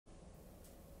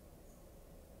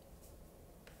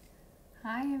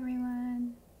Hi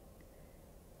everyone!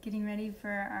 Getting ready for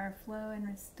our flow and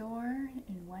restore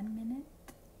in 1 minute.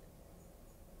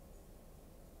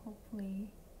 Hopefully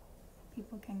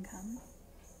people can come.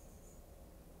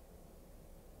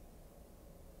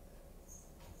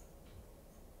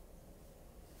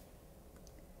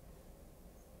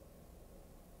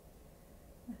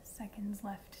 Seconds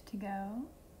left to go.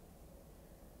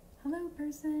 Hello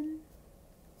person!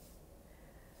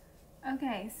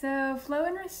 Okay, so flow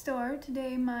and restore.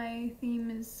 Today my theme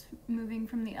is moving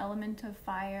from the element of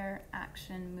fire,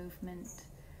 action, movement,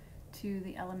 to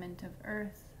the element of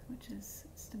earth, which is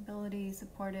stability,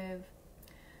 supportive.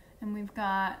 And we've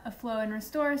got a flow and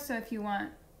restore, so if you want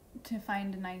to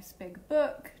find a nice big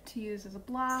book to use as a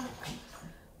block,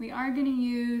 we are going to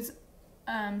use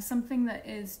something that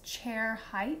is chair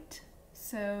height.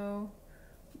 So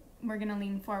we're going to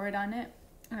lean forward on it.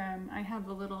 I have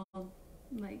a little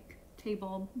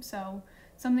table, so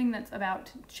something that's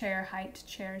about chair height,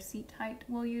 chair seat height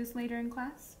we'll use later in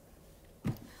class.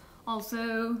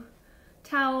 Also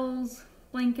towels,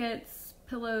 blankets,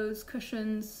 pillows,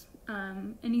 cushions,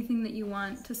 anything that you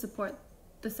want to support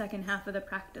the second half of the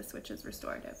practice, which is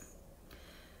restorative.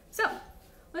 So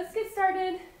let's get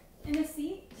started in a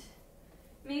seat.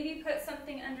 Maybe put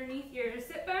something underneath your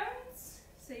sit bones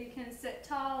so you can sit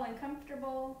tall and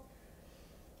comfortable.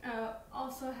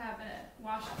 Also have a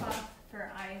washcloth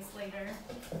for eyes later.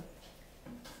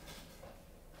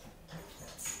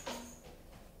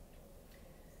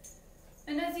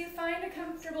 And as you find a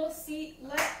comfortable seat,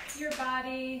 let your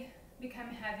body become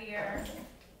heavier.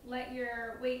 Let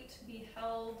your weight be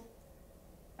held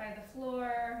by the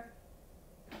floor,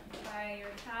 by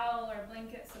your towel or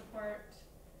blanket support.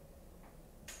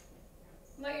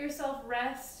 Let yourself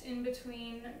rest in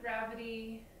between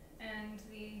gravity and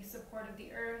the support of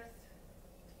the earth.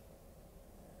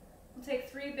 We'll take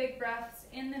 3 big breaths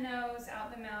in the nose,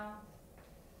 out the mouth.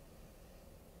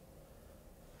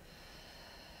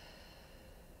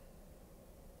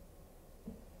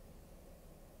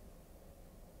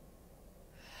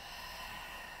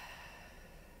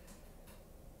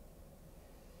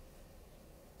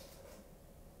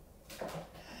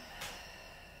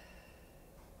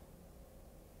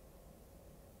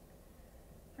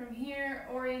 From here,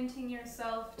 orienting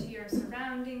yourself to your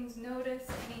surroundings, notice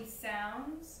any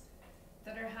sounds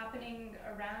that are happening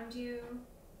around you.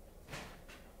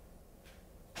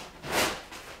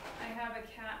 I have a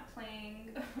cat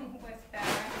playing with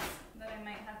bags that I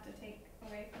might have to take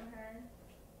away from her.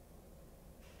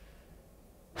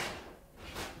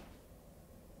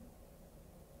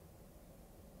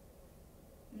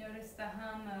 Notice the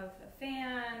hum of a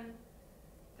fan,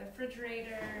 the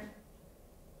refrigerator,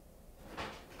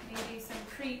 maybe some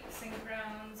creaks and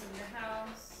groans in your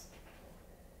house.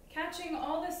 Catching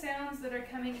all the sounds that are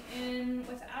coming in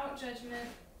without judgment,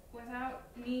 without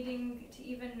needing to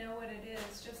even know what it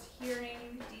is, just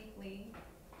hearing deeply.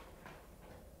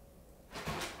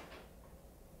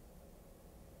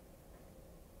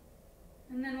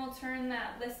 And then we'll turn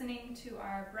that listening to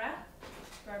our breath,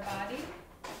 to our body.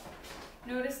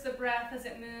 Notice the breath as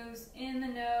it moves in the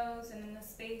nose and in the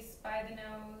space by the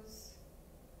nose.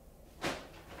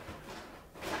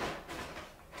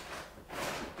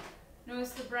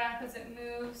 Notice the breath as it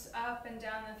moves up and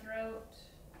down the throat.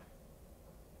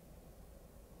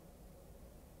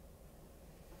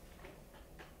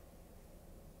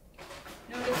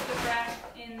 Notice the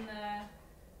breath in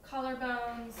the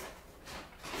collarbones,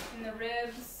 in the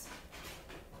ribs,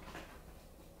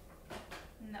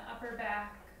 in the upper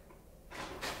back,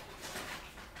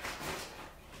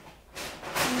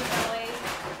 in the belly.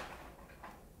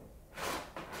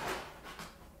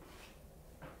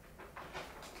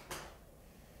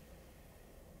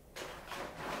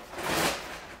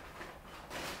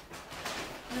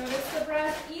 Notice the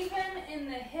breath even in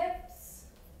the hips.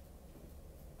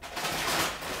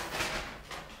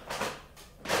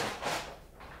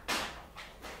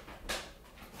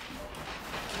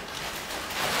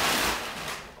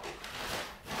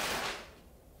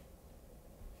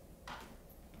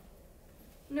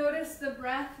 Notice the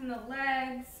breath in the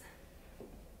legs,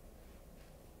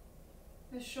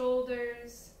 the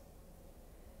shoulders.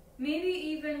 Maybe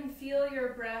even feel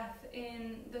your breath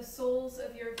in the soles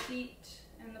of your feet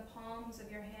and the palms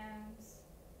of your hands.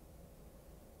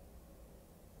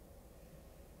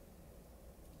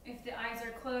 If the eyes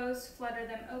are closed, flutter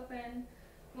them open.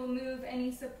 We'll move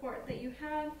any support that you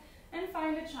have and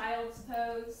find a child's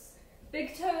pose.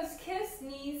 Big toes kiss,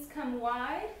 knees come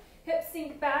wide, hips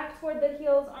sink back toward the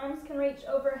heels, arms can reach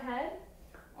overhead.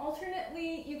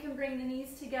 Alternately, you can bring the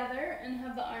knees together and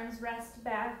have the arms rest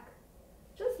back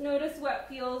Just notice what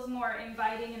feels more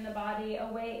inviting in the body, a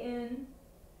way in.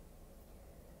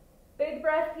 Big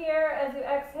breath here. As you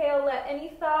exhale, let any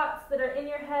thoughts that are in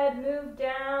your head move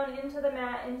down into the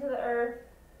mat, into the earth.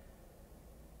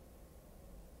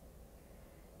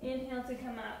 Inhale to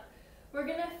come up. We're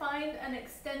going to find an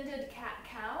extended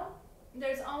cat-cow.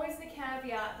 There's always the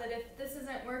caveat that if this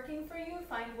isn't working for you,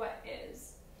 find what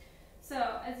is.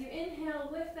 So as you inhale,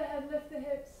 lift the head, lift the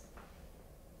hips.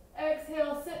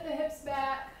 Exhale, sit the hips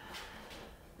back,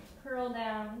 Curl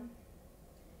down.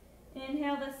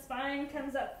 Inhale, the spine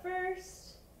comes up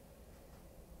first.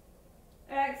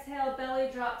 exhale, belly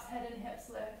drops, head and hips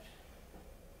lift.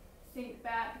 Sink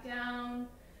back down.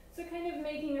 So kind of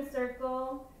making a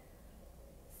circle.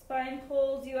 Spine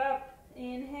pulls you up.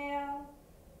 Inhale.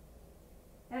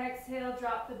 Exhale,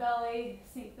 drop the belly,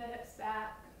 sink the hips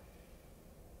back.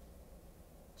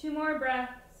 2 more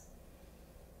breaths.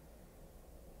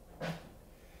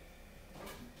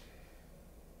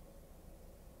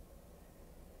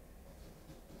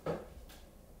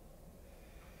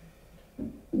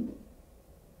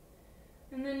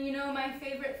 And then, you know, my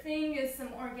favorite thing is some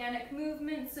organic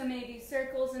movement, so maybe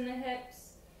circles in the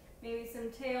hips, maybe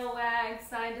some tail wags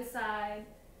side to side.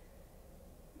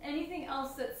 Anything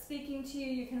else that's speaking to you,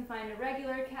 you can find a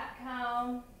regular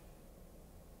cat-cow.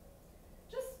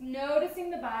 Just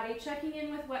noticing the body, checking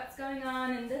in with what's going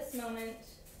on in this moment.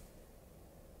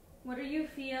 What are you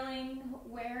feeling?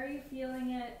 Where are you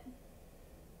feeling it?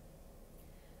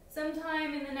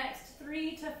 Sometime in the next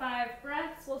 3 to 5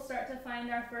 breaths, we'll start to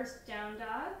find our first down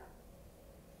dog.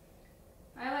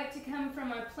 I like to come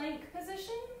from a plank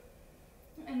position,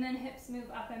 and then hips move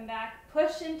up and back.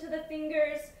 Push into the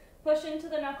fingers, push into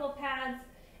the knuckle pads,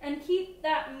 and keep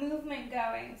that movement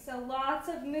going. So lots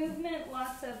of movement,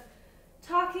 lots of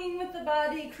talking with the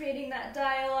body, creating that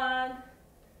dialogue.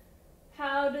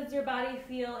 How does your body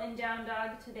feel in down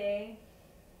dog today?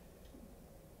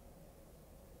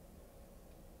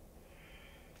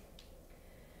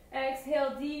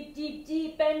 Exhale, deep, deep,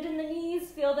 deep, bend in the knees,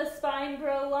 feel the spine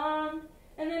grow long,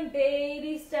 and then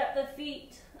baby step the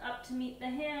feet up to meet the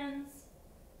hands.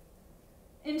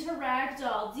 Into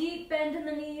ragdoll, deep bend in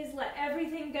the knees, let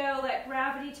everything go, let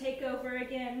gravity take over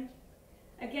again.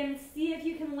 Again, see if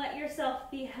you can let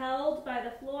yourself be held by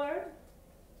the floor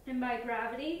and by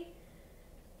gravity,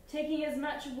 taking as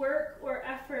much work or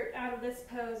effort out of this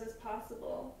pose as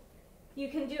possible. You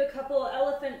can do a couple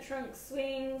elephant trunk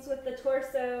swings with the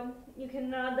torso. You can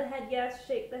nod the head yes,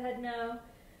 shake the head no,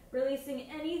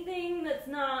 releasing anything that's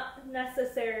not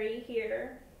necessary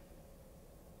here.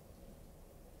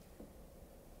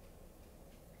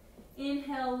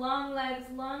 Inhale, long legs,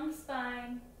 long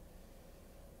spine.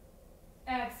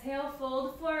 Exhale,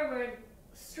 fold forward,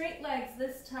 straight legs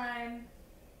this time.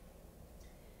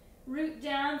 Root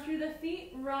down through the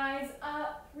feet, rise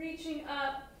up, reaching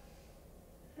up,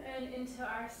 and into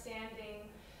our standing.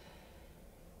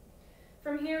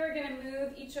 From here, we're going to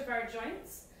move each of our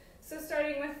joints. So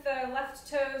starting with the left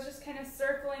toes, just kind of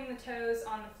circling the toes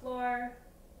on the floor.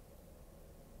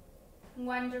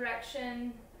 One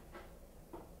direction,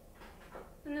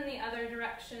 and then the other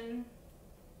direction.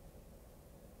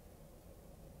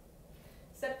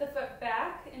 Step the foot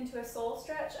back into a sole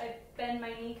stretch. I bend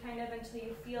my knee kind of until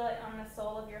you feel it on the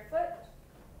sole of your foot.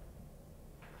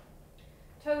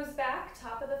 Toes back,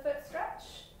 top of the foot stretch.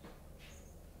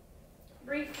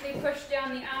 Briefly push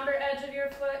down the outer edge of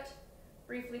your foot.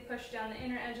 Briefly push down the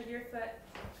inner edge of your foot.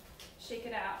 Shake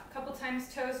it out. A couple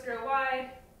times toes grow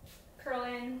wide, curl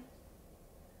in.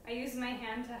 I use my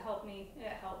hand to help me.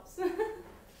 It helps. All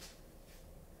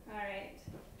right.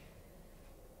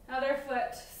 Other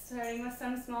foot, starting with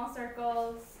some small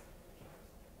circles.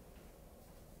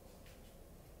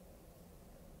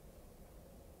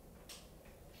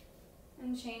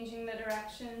 And changing the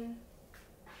direction.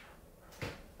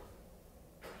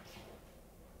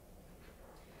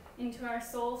 Into our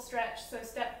sole stretch. So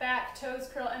step back, toes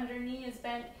curl under, knee is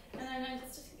bent, and then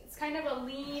it's kind of a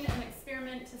lean and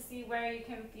experiment to see where you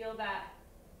can feel that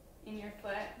in your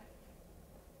foot.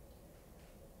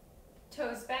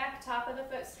 Toes back, top of the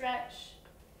foot stretch.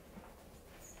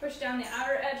 Push down the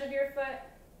outer edge of your foot,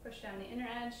 push down the inner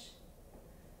edge.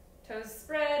 Toes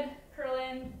spread, curl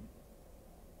in,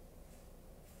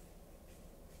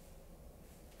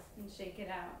 and shake it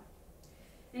out.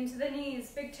 Into the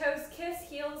knees, big toes kiss,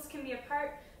 heels can be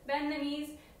apart, bend the knees,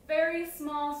 very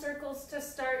small circles to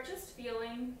start, just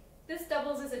feeling. This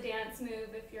doubles as a dance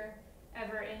move if you're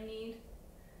ever in need.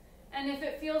 And if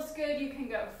it feels good, you can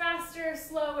go faster,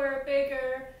 slower,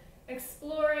 bigger,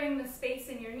 exploring the space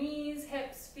in your knees,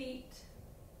 hips, feet.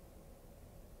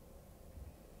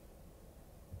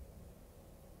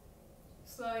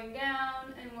 slowing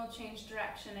down, and we'll change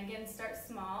direction. Again, start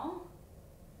small,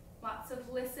 lots of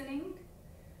listening,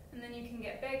 and then you can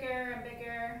get bigger and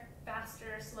bigger,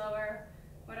 faster, slower,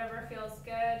 whatever feels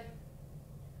good.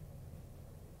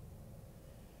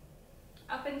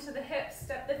 Up into the hips,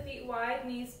 step the feet wide,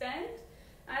 knees bend.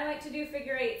 I like to do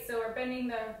figure eight, so we're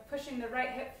pushing the right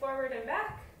hip forward and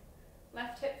back,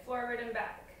 left hip forward and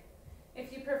back.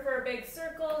 If you prefer big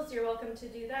circles, you're welcome to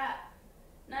do that.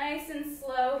 Nice and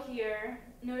slow here,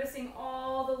 noticing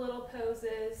all the little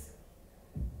poses,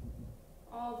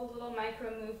 all the little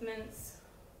micro movements,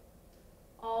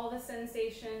 all the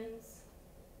sensations.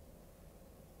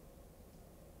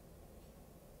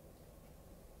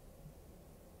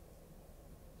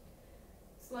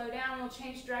 Slow down, we'll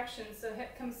change direction. So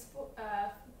hip comes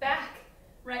back,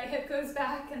 right hip goes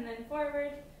back and then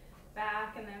forward,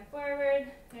 back and then forward.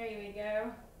 There we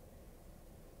go.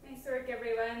 Nice work,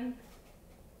 everyone.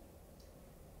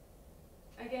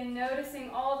 Again, noticing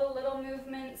all the little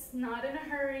movements, not in a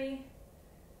hurry.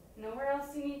 Nowhere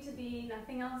else you need to be,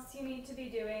 nothing else you need to be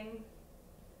doing.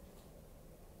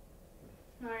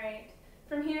 All right,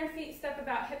 from here, feet step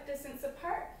about hip distance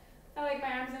apart. I like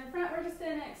my arms in front. We're just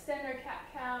gonna extend our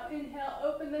cat-cow. Inhale,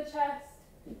 open the chest.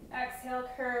 Exhale,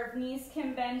 curve. Knees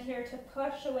can bend here to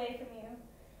push away from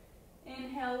you.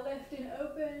 Inhale, lift and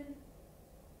open.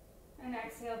 And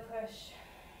exhale, push.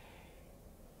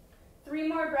 3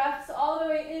 more breaths, all the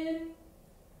way in,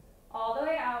 all the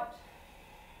way out.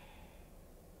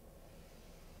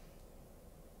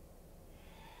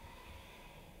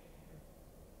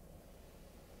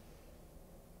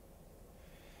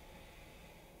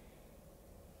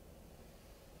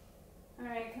 All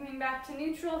right, coming back to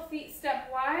neutral, feet step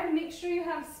wide. Make sure you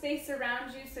have space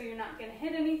around you so you're not going to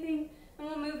hit anything. And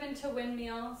we'll move into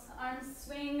windmills. Arms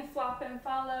swing, flop and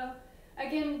follow.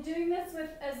 Again, doing this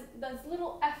with as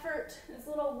little effort, as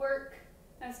little work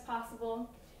as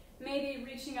possible. Maybe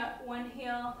reaching up one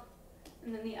heel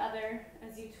and then the other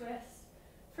as you twist.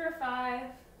 For 5,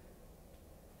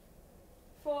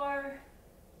 4,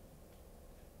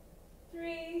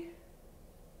 3,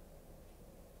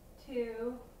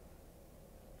 2,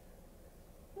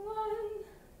 1.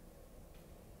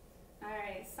 All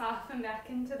right, soften back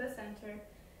into the center.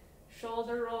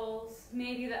 Shoulder rolls,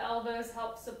 maybe the elbows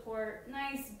help support.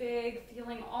 Nice, big,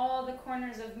 feeling all the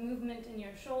corners of movement in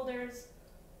your shoulders.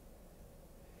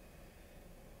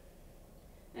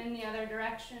 And the other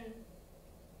direction.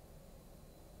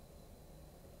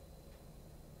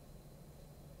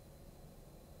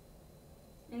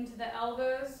 Into the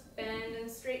elbows, bend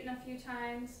and straighten a few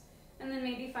times. And then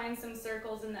maybe find some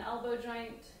circles in the elbow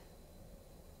joint.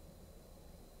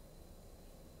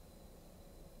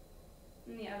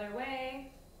 And the other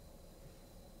way.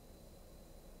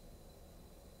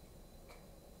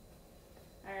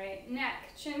 All right,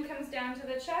 neck, chin comes down to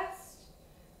the chest.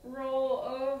 Roll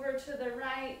over to the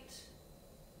right.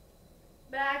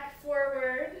 Back,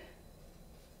 forward,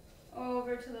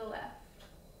 over to the left.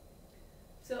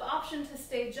 So option to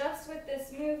stay just with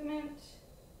this movement.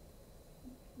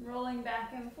 Rolling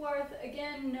back and forth,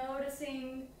 again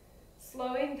noticing,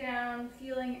 slowing down,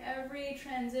 feeling every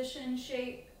transition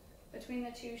shape between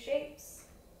the two shapes.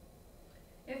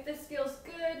 If this feels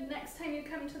good, next time you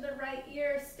come to the right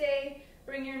ear, stay,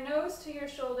 bring your nose to your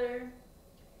shoulder,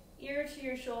 ear to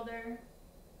your shoulder,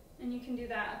 and you can do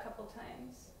that a couple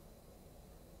times.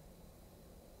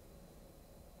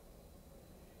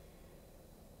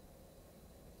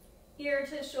 Ear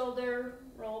to shoulder,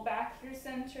 roll back through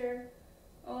center,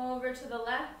 over to the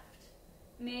left.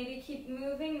 Maybe keep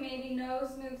moving, maybe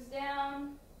nose moves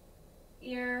down,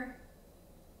 ear,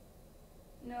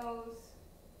 nose,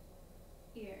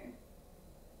 ear.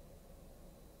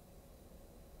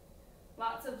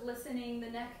 Lots of listening. The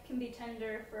neck can be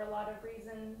tender for a lot of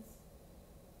reasons.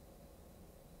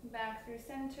 Back through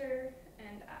center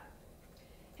and up.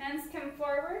 Hands come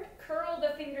forward, curl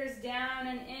the fingers down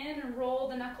and in, and roll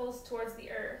the knuckles towards the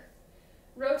earth.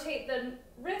 Rotate the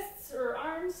wrists or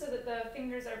arms so that the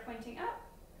fingers are pointing up.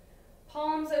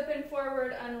 Palms open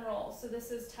forward, unroll. So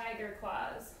this is tiger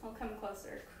claws. I'll come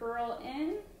closer. Curl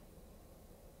in,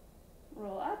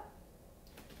 roll up,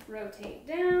 rotate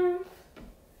down,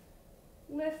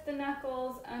 lift the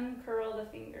knuckles, uncurl the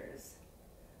fingers.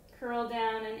 Curl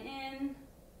down and in,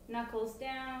 knuckles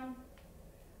down,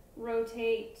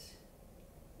 rotate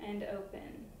and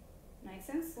open. Nice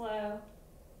and slow.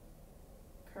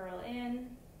 Curl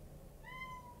in,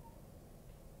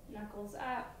 knuckles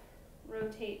up,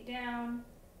 rotate down,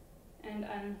 and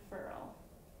unfurl.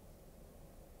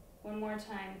 One more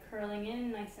time, curling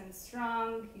in nice and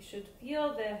strong. You should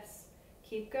feel this.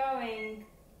 Keep going.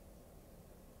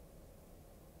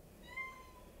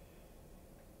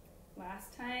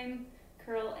 Last time.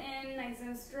 Curl in, nice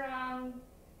and strong.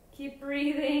 Keep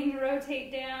breathing,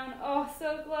 rotate down. Oh,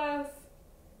 so close.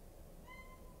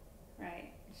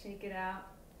 Right, shake it out.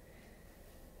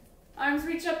 Arms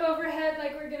reach up overhead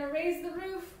like we're gonna raise the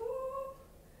roof. Woo.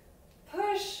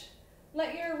 Push.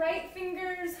 Let your right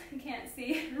fingers, you can't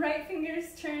see, right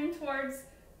fingers turn towards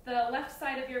the left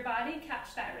side of your body.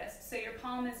 Catch that wrist. So your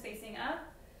palm is facing up.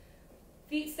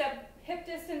 Feet step hip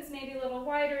distance, maybe a little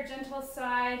wider, gentle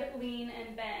side, lean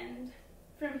and bend.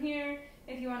 From here,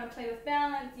 if you want to play with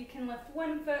balance, you can lift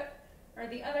one foot or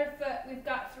the other foot. We've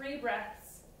got 3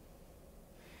 breaths.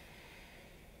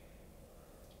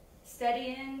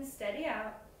 Steady in, steady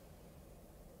out.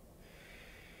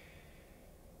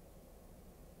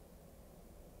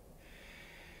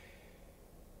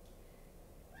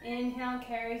 Inhale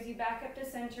carries you back up to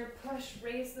center. Push,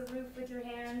 raise the roof with your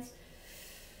hands.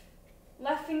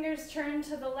 Left fingers turn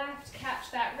to the left. Catch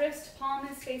that wrist. Palm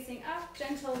is facing up.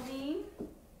 Gentle lean.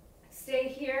 Stay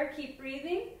here. Keep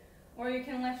breathing. Or you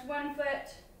can lift one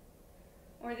foot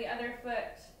or the other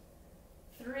foot.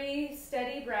 3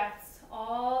 steady breaths.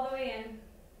 All the way in.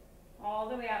 All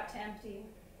the way out to empty.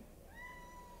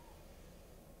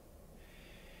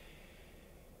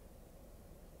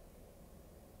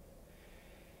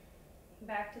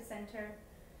 Back to center.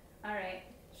 All right.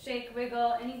 Shake,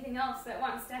 wiggle, anything else that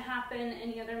wants to happen,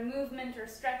 any other movement or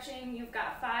stretching. You've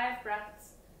got 5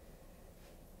 breaths.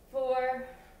 4,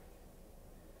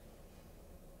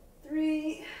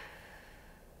 3,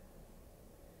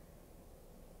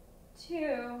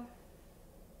 2,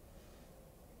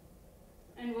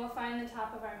 and we'll find the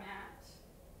top of our mat.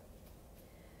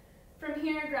 From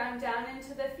here, ground down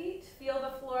into the feet. Feel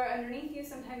the floor underneath you.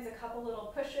 Sometimes a couple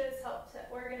little pushes help to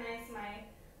organize my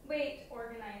weight,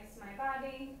 organize my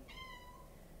body.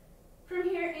 From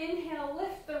here, inhale,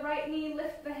 lift the right knee,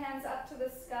 lift the hands up to the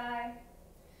sky.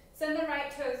 Send the right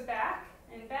toes back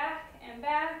and back and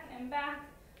back and back.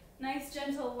 Nice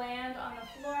gentle land on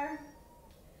the floor.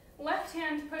 Left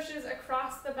hand pushes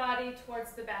across the body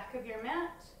towards the back of your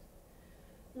mat.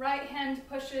 Right hand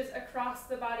pushes across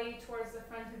the body towards the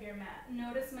front of your mat.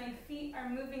 Notice my feet are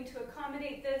moving to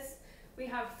accommodate this. We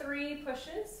have 3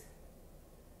 pushes.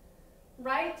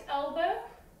 Right elbow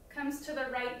comes to the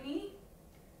right knee.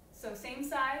 So same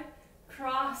side.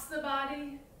 Cross the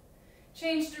body.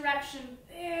 Change direction.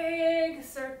 Big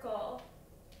circle.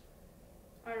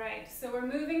 All right, so we're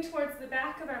moving towards the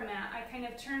back of our mat. I kind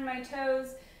of turn my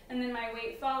toes and then my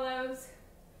weight follows.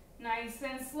 Nice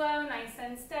and slow, nice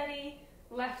and steady.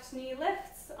 Left knee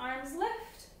lifts, arms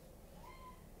lift.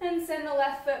 And send the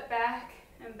left foot back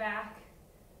and back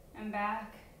and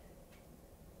back.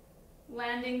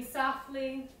 Landing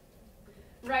softly.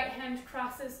 Right hand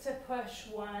crosses to push.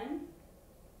 1,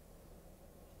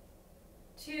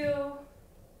 2,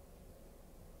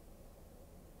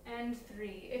 and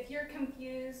 3. If you're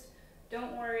confused,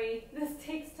 don't worry. This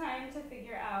takes time to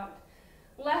figure out.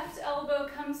 Left elbow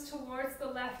comes towards the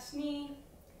left knee.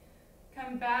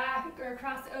 Come back or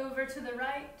cross over to the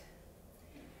right.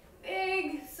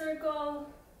 Big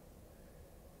circle.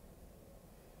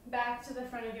 Back to the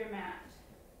front of your mat.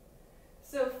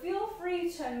 So feel free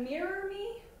to mirror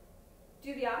me.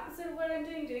 Do the opposite of what I'm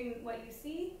doing what you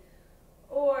see.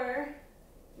 Or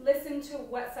listen to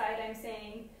what side I'm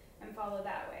saying and follow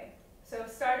that way. So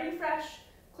starting fresh,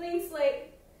 clean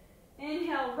slate.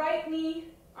 Inhale, right knee,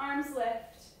 arms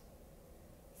lift.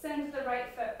 Send the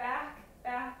right foot back,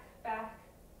 back, back,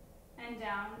 and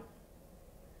down.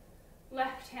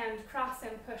 Left hand cross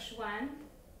and push. 1.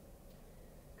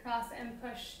 Cross and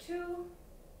push. 2.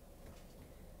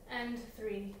 And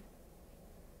 3.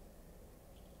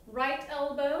 Right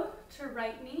elbow to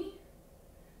right knee.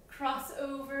 Cross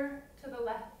over to the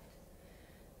left.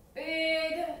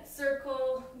 Big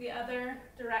circle the other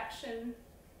direction.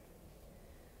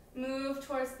 Move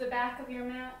towards the back of your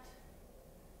mat.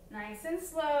 Nice and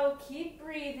slow. Keep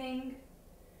breathing.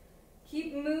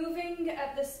 Keep moving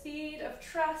at the speed of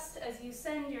trust as you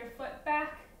send your foot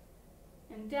back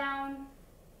and down.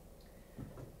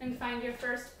 And find your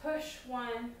first push.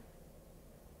 1,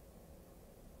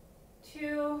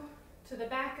 2, to the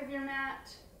back of your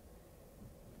mat.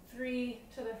 3,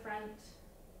 to the front.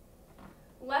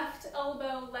 Left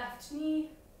elbow, left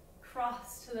knee,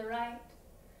 cross to the right.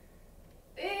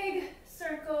 Big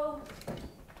circle.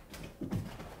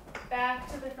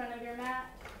 Back to the front of your mat.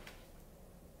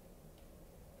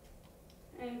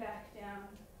 And back down.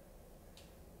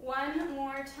 One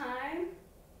more time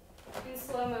in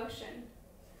slow motion.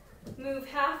 Move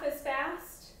half as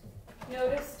fast,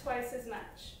 notice twice as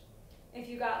much. If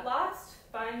you got lost,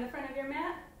 find the front of your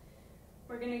mat.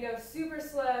 We're gonna go super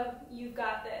slow. You've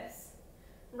got this.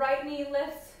 Right knee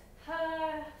lifts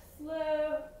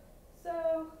Slow,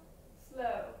 so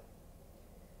slow.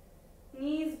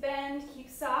 Knees bend, keep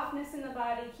softness in the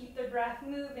body, keep the breath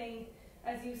moving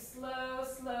as you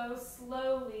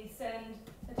slowly send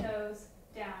the toes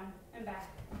down and back.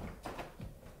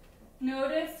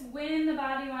 Notice when the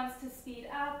body wants to speed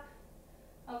up,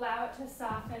 allow it to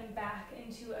soften back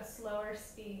into a slower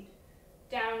speed.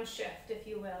 Downshift, if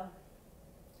you will.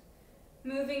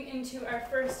 Moving into our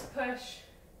first push.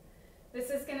 This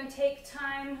is going to take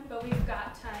time, but we've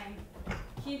got time.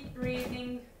 Keep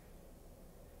breathing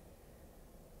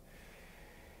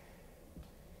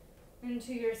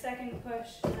into your second push.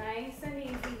 Nice and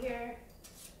easy here.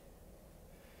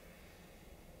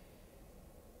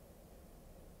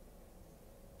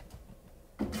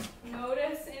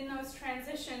 Notice in those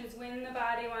transitions when the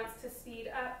body wants to speed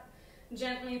up.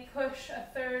 Gently push a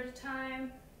third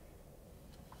time.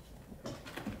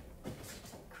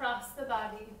 Cross the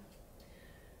body.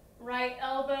 Right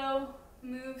elbow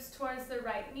moves towards the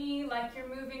right knee like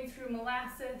you're moving through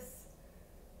molasses.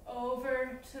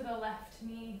 Over to the left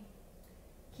knee.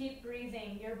 Keep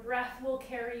breathing. Your breath will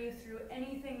carry you through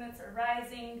anything that's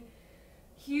arising.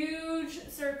 Huge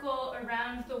circle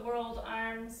around the world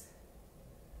arms.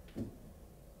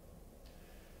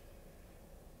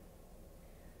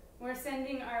 We're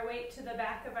sending our weight to the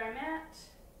back of our mat.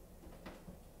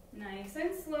 Nice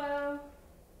and slow.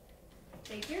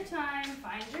 Take your time,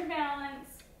 find your balance.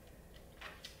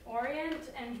 Orient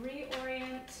and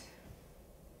reorient.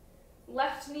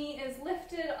 Left knee is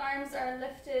lifted, arms are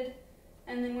lifted,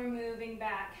 and then we're moving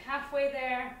back. Halfway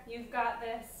there, you've got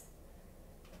this.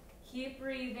 Keep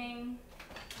breathing.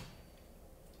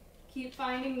 Keep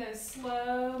finding those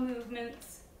slow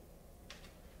movements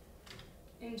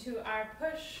into our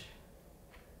push.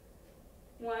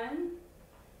 1.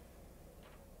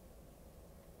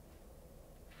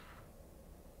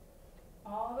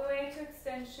 All the way to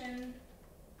extension.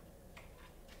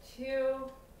 2.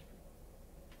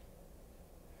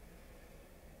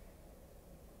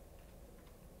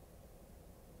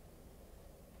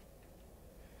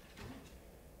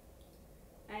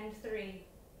 And 3.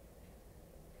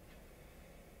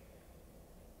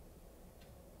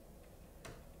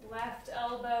 Left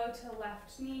elbow to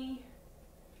left knee.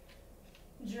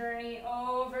 Journey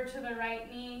over to the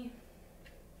right knee.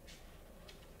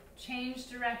 Change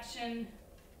direction.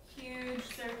 Huge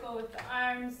circle with the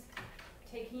arms.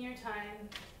 Taking your time.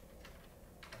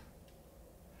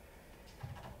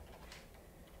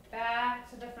 Back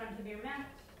to the front of your mat.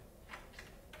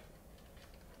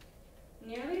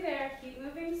 Nearly there. Keep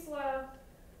moving slow.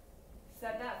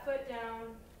 Set that foot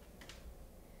down.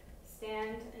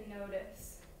 Stand and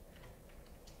notice.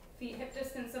 Feet hip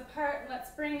distance apart.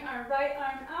 Let's bring our right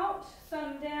arm out,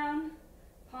 thumb down,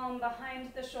 palm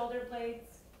behind the shoulder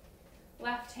blades.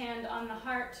 Left hand on the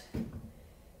heart.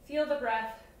 Feel the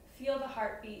breath. Feel the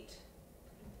heartbeat.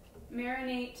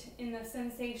 Marinate in the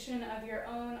sensation of your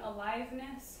own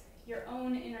aliveness, your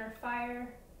own inner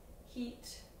fire,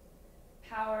 heat,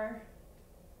 power.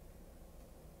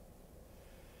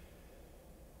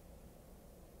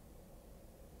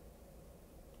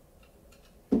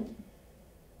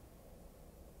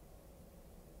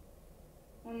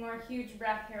 One more huge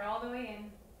breath here, all the way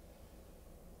in,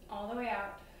 all the way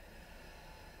out.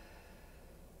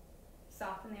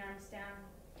 Soften the arms down.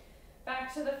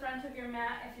 Back to the front of your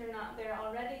mat if you're not there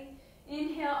already.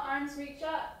 Inhale, arms reach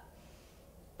up.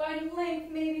 Find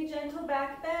length, maybe gentle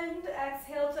back bend.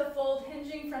 Exhale to fold,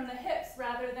 hinging from the hips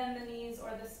rather than the knees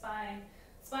or the spine.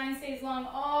 Spine stays long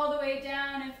all the way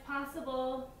down if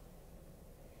possible.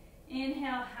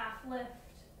 Inhale, half lift.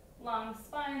 Long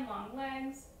spine, long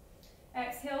legs.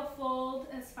 Exhale, fold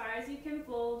as far as you can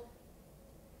fold.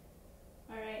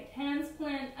 All right, hands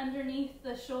plant underneath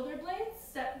the shoulder blades.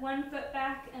 Step one foot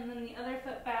back and then the other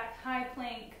foot back, high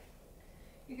plank.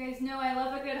 You guys know I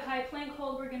love a good high plank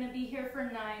hold. We're gonna be here for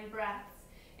 9 breaths.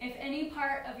 If any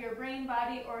part of your brain,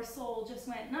 body, or soul just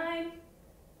went 9,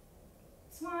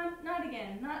 swan, not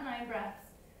again, not 9 breaths.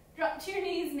 Drop to your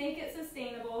knees, make it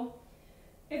sustainable.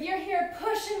 If you're here,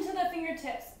 push into the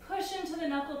fingertips, push into the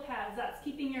knuckle pads. That's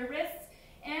keeping your wrists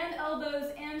and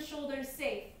elbows and shoulders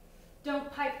safe.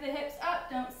 Don't pipe the hips up,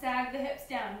 don't sag the hips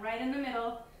down, right in the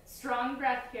middle. Strong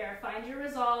breath here, find your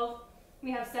resolve.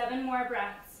 We have 7 more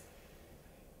breaths.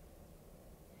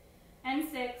 And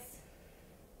 6,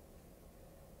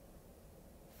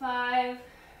 5,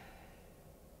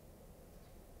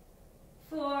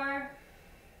 4,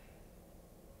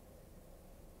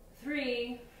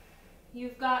 3,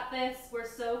 you've got this, we're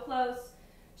so close.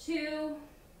 2,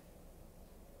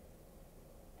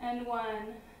 and 1.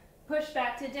 Push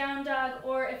back to down dog,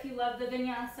 or if you love the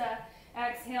vinyasa,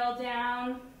 exhale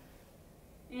down,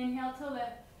 Inhale to lift.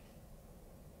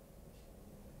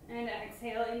 And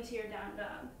exhale into your down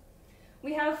dog.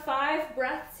 We have 5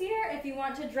 breaths here. If you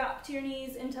want to drop to your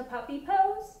knees into puppy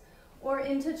pose or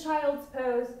into child's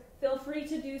pose, feel free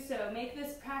to do so. Make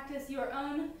this practice your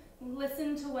own.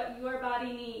 Listen to what your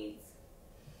body needs.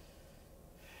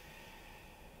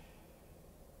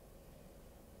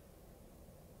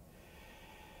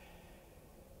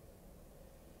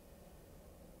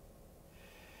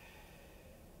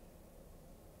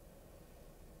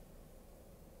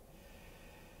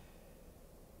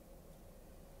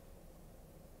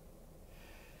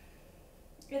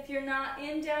 If you're not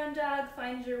in down dog,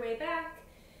 find your way back.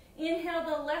 Inhale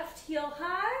the left heel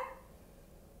high.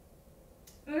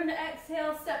 We're going to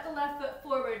exhale, step the left foot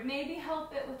forward. Maybe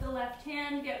help it with the left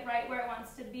hand, get right where it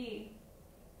wants to be.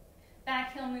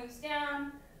 Back heel moves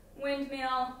down,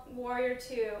 windmill, warrior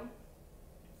 2.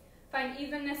 Find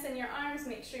evenness in your arms,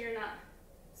 make sure you're not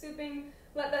souping.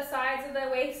 Let the sides of the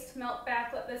waist melt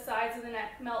back, let the sides of the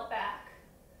neck melt back.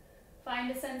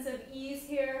 Find a sense of ease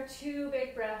here, 2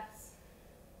 big breaths.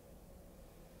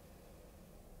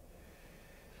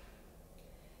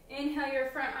 Inhale, your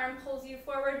front arm pulls you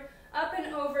forward, up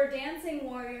and over, dancing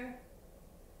warrior.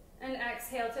 And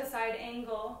exhale to side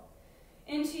angle.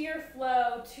 Into your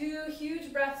flow, 2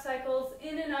 huge breath cycles,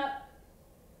 in and up,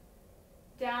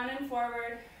 down and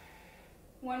forward.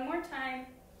 One more time.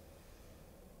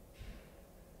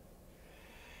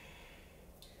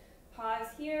 Pause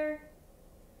here.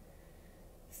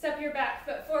 Step your back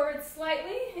foot forward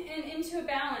slightly and into a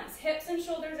balance. Hips and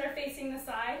shoulders are facing the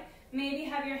side. Maybe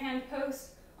have your hand post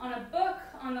on a book,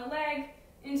 on the leg,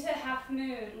 into half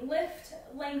moon. Lift,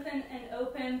 lengthen, and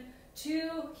open.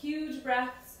 2 huge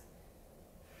breaths.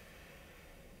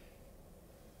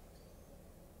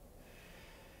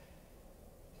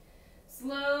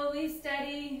 Slowly,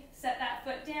 steady, set that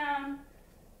foot down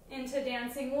into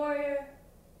dancing warrior.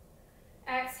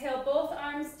 Exhale, both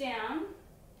arms down.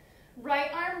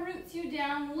 Right arm roots you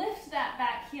down, lift that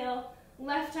back heel.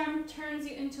 Left arm turns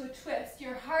you into a twist.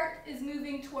 Your heart is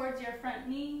moving towards your front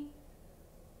knee.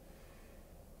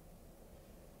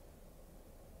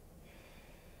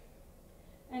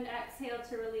 And exhale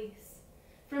to release.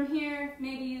 From here,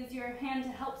 maybe use your hand to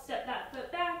help step that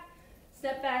foot back.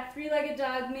 Step back, 3-legged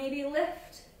dog, maybe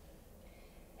lift.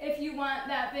 If you want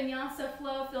that vinyasa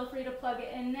flow, feel free to plug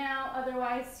it in now.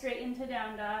 Otherwise, straight into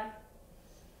down dog.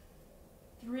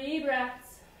 3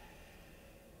 breaths.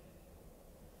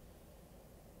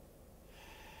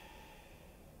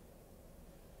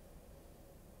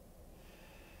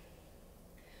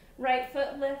 Right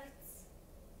foot lifts.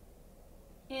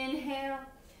 Inhale.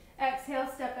 Exhale,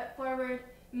 step it forward.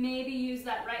 Maybe use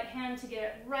that right hand to get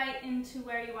it right into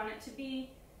where you want it to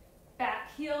be. Back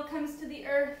heel comes to the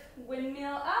earth.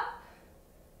 Windmill up.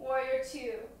 Warrior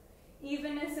 2.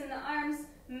 Evenness in the arms.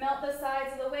 Melt the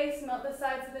sides of the waist. Melt the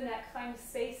sides of the neck. Find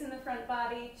space in the front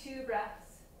body. 2 breaths.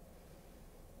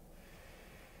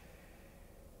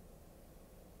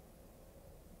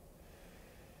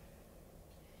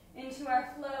 Into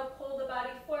our flow, pull the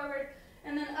body forward,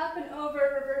 and then up and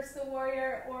over, reverse the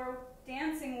warrior or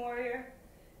dancing warrior.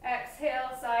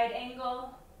 Exhale, side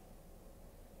angle.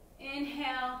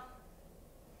 Inhale.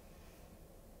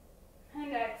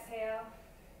 And exhale.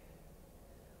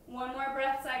 One more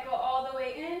breath cycle all the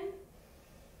way in,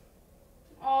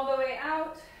 all the way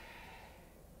out,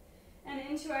 and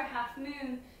into our half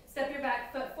moon. Step your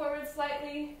back foot forward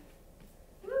slightly.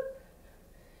 Whoop.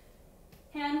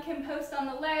 Hand can post on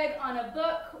the leg, on a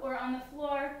book, or on the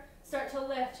floor. Start to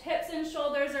lift. Hips and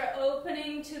shoulders are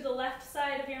opening to the left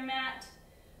side of your mat.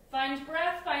 Find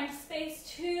breath, find space.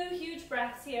 2 huge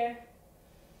breaths here.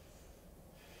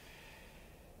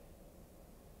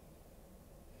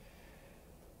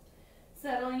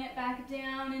 Settling it back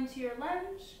down into your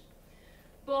lunge.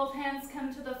 Both hands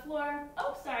come to the floor.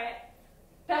 Oh, sorry.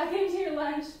 Back into your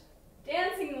lunge.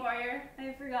 Dancing warrior.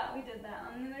 I forgot we did that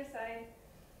on the other side.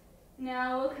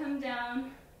 Now we'll come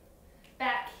down.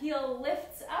 Back heel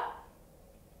lifts up.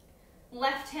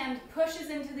 Left hand pushes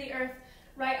into the earth.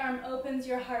 Right arm opens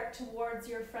your heart towards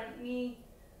your front knee.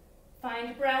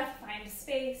 Find breath, find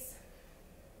space.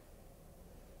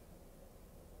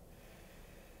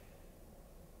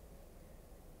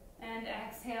 And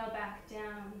exhale back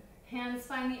down. Hands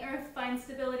find the earth, find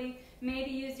stability.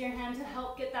 Maybe use your hand to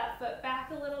help get that foot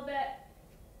back a little bit.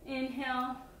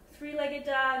 Inhale, 3-legged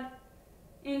dog,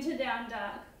 into down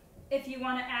dog. If you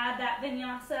want to add that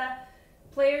vinyasa,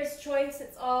 player's choice,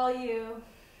 it's all you.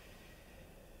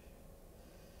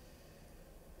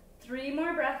 3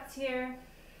 more breaths here.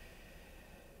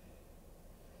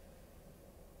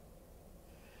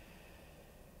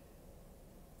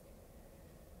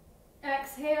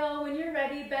 exhale, when you're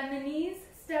ready, bend the knees,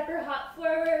 step or hop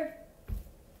forward.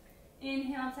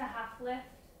 Inhale to half lift.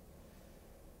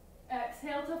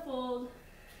 Exhale to fold.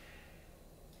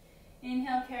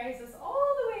 Inhale carries us all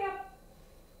the way up.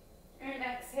 And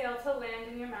exhale to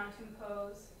land in your mountain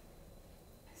pose.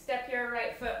 Step your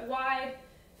right foot wide,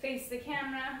 face the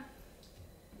camera.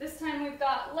 This time we've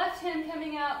got left hand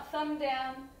coming out, thumb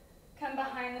down, come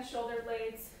behind the shoulder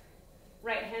blades,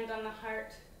 right hand on the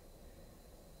heart.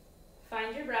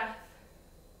 Find your breath.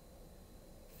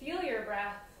 Feel your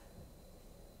breath.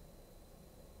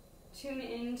 Tune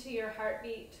into your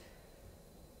heartbeat.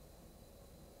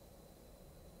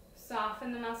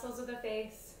 Soften the muscles of the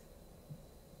face.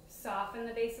 Soften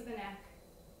the base of the neck.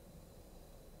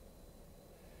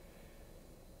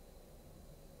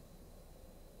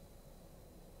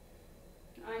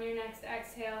 On your next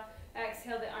exhale,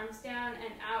 exhale the arms down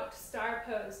and out, star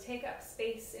pose. Take up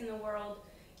space in the world.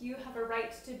 You have a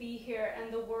right to be here,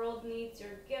 and the world needs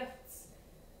your gifts.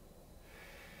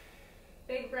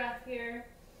 Big breath here.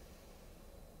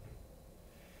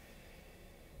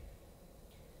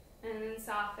 And then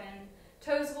soften.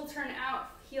 Toes will turn out,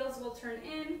 heels will turn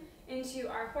in into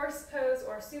our horse pose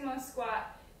or sumo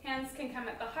squat. Hands can come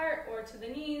at the heart or to the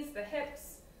knees, the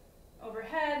hips,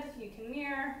 overhead. You can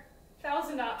mirror.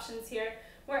 1,000 options here.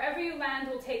 Wherever you land,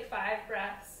 we'll take 5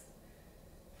 breaths.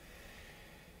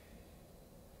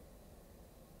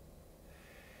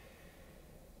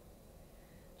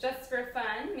 Just for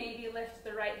fun, maybe lift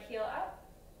the right heel up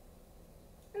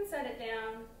and set it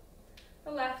down.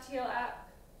 The left heel up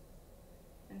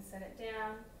and set it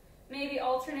down. Maybe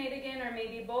alternate again, or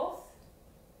maybe both.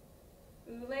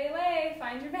 Ulele,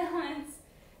 find your balance.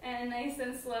 And nice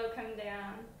and slow, come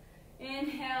down.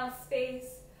 Inhale,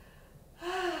 space.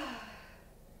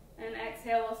 And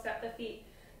exhale, we'll step the feet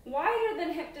wider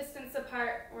than hip distance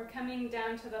apart. We're coming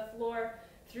down to the floor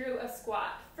through a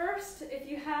squat. First, if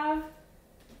you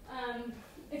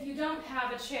don't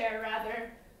have a chair,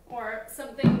 rather, or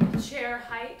something chair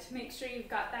height, make sure you've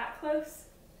got that close.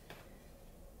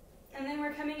 And then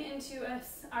we're coming into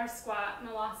our squat,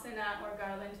 malasana or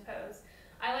garland pose.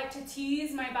 I like to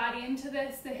tease my body into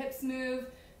this. The hips move,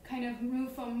 kind of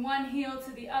move from one heel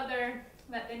to the other.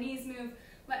 Let the knees move.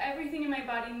 Let everything in my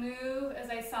body move as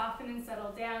I soften and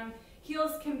settle down.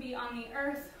 Heels can be on the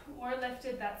earth or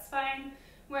lifted, that's fine.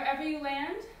 Wherever you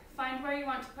land, find where you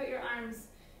want to put your arms.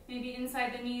 Maybe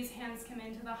inside the knees, hands come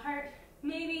into the heart.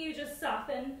 Maybe you just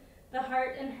soften the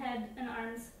heart and head and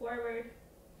arms forward.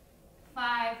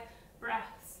 5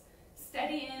 breaths.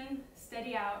 Steady in,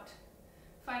 steady out.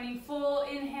 Finding full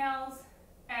inhales,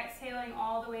 exhaling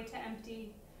all the way to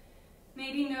empty.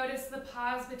 Maybe notice the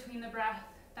pause between the breath,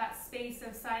 that space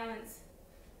of silence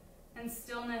and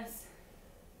stillness.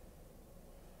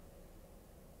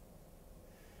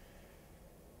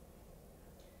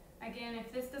 Again,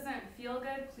 if this doesn't feel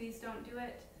good, please don't do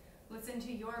it. Listen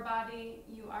to your body.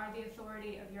 You are the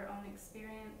authority of your own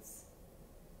experience.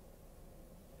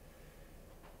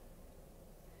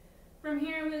 From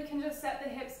here, we can just set the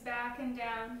hips back and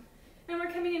down. And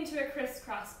we're coming into a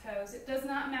crisscross pose. It does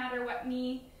not matter what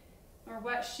knee or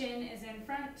what shin is in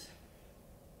front.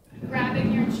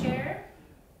 Grabbing your chair.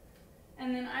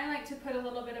 And then I like to put a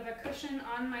little bit of a cushion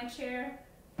on my chair,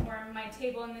 or my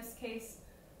table in this case.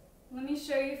 Let me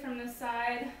show you from the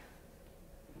side.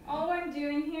 All I'm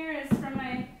doing here is from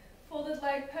my folded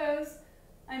leg pose,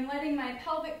 I'm letting my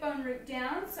pelvic bone root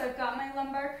down, so I've got my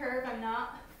lumbar curve. I'm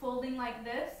not folding like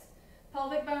this.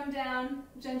 Pelvic bone down,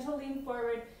 gentle lean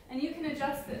forward, and you can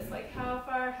adjust this, like how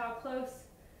far, how close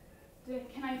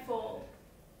can I fold.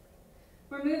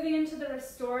 We're moving into the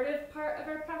restorative part of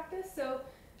our practice, so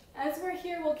as we're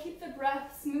here, we'll keep the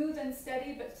breath smooth and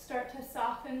steady, but start to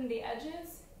soften the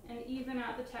edges and even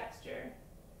out the texture.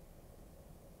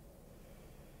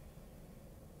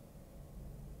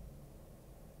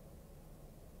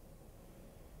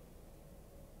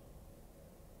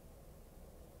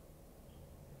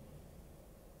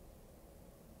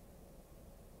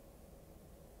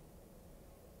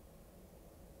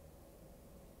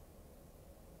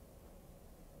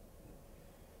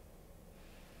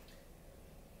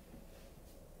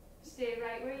 Stay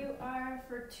right where you are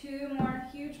for 2 more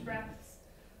huge breaths.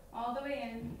 All the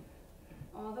way in,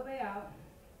 all the way out.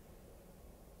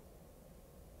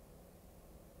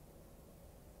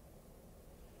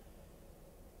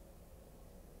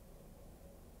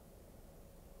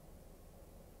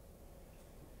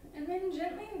 And then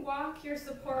gently walk your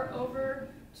support over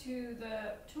to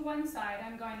one side.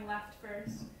 I'm going left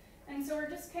first. And so we're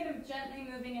just kind of gently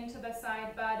moving into the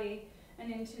side body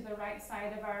and into the right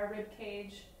side of our rib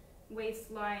cage,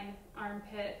 waistline,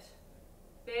 armpit.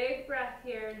 Big breath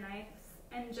here, nice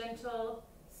and gentle.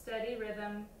 steady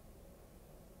rhythm.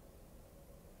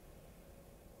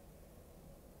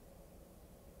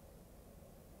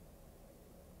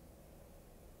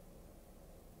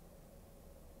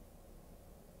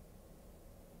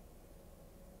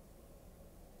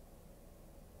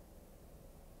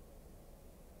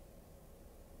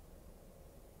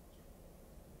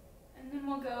 And then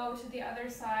we'll go to the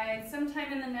other side,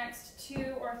 sometime in the next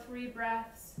 2 or 3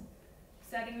 breaths,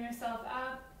 setting yourself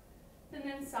up and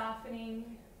then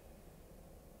softening.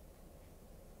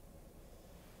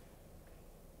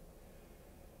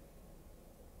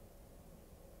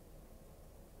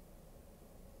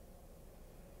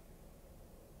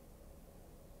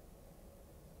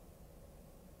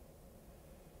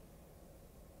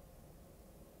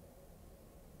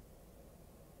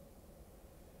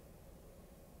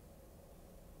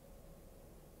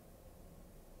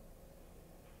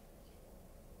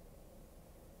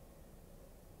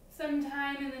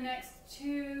 Sometime in the next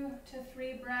 2 to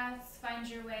 3 breaths, find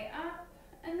your way up,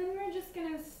 and then we're just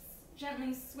going to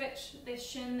gently switch the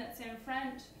shin that's in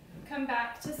front, come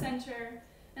back to center,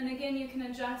 and again you can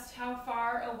adjust how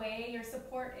far away your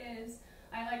support is.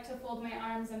 I like to fold my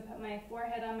arms and put my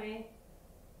forehead on my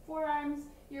forearms.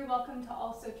 You're welcome to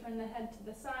also turn the head to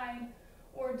the side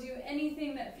or do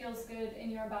anything that feels good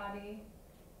in your body.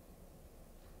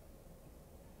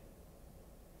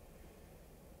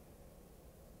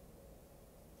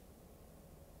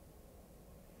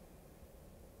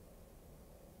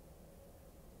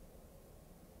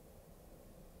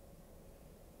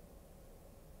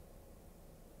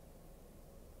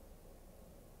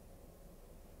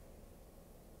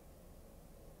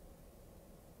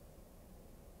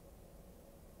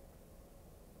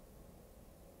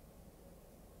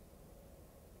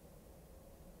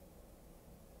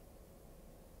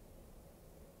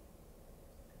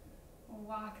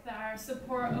 Walk our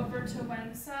support over to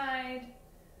one side,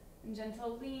 and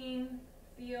gentle lean.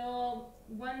 Feel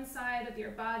one side of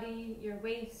your body, your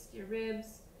waist, your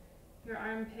ribs, your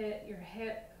armpit, your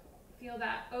hip. Feel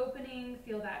that opening,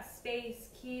 feel that space.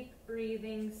 Keep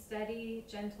breathing, steady,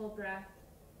 gentle breath.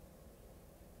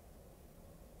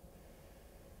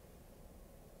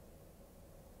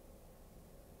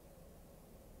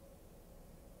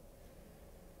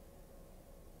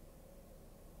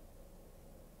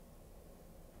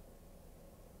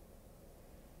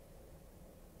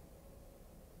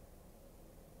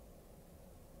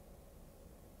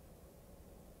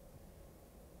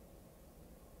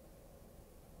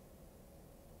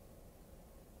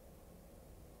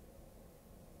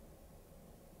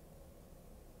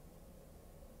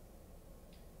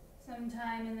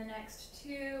 Sometime in the next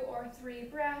 2 or 3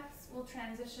 breaths, we'll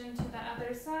transition to the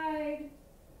other side.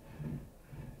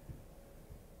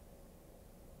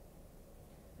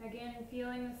 Again,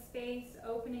 feeling the space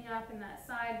opening up in that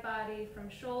side body from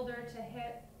shoulder to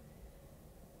hip.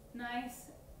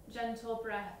 Nice, gentle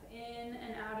breath in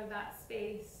and out of that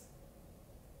space.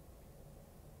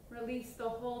 Release the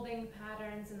holding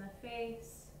patterns in the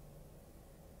face.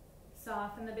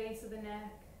 Soften the base of the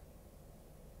neck.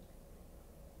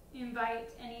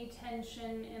 Invite any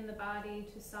tension in the body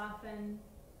to soften,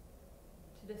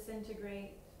 to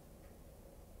disintegrate.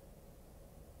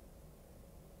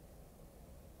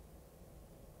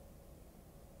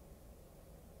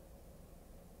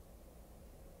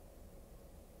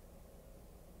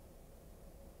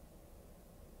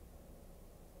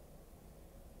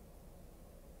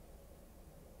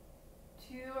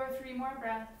 Two or three more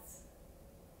breaths.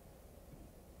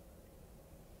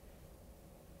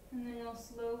 And then we'll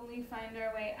slowly find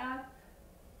our way up.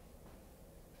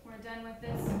 We're done with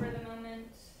this for the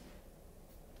moment.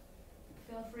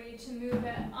 Feel free to move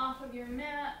it off of your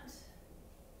mat.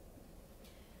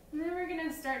 And then we're going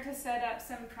to start to set up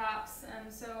some props.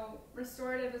 So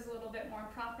restorative is a little bit more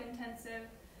prop intensive.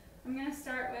 I'm going to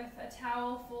start with a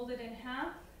towel folded in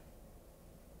half.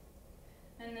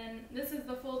 And then this is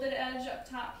the folded edge up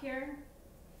top here.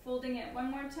 Folding it one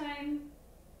more time,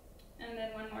 and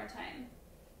then one more time.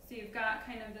 So you've got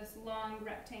kind of this long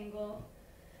rectangle.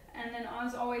 And then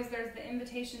as always, there's the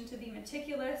invitation to be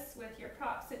meticulous with your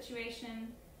prop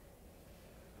situation.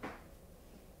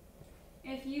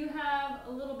 If you have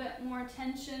a little bit more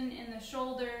tension in the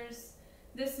shoulders,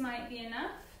 this might be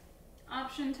enough.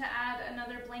 Option to add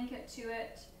another blanket to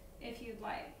it if you'd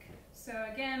like. So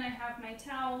again, I have my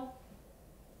towel.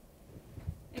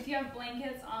 If you have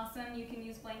blankets, awesome, you can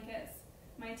use blankets.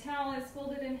 My towel is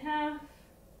folded in half.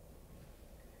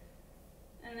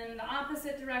 And then the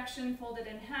opposite direction, folded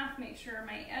in half. Make sure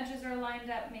my edges are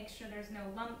lined up. Make sure there's no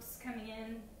lumps coming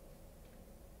in.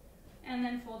 And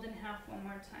then fold in half one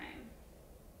more time.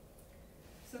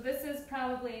 So this is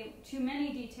probably too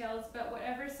many details, but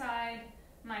whatever side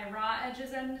my raw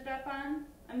edges ended up on,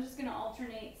 I'm just going to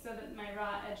alternate so that my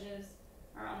raw edges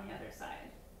are on the other side.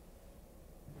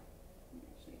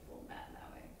 Actually fold that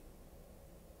way.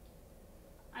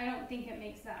 I don't think it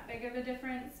makes that big of a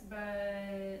difference,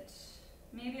 but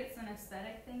maybe it's an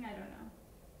aesthetic thing, I don't know.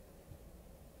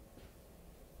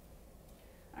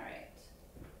 All right.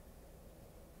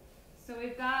 So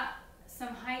we've got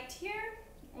some height here,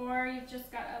 or you've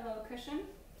just got a low cushion.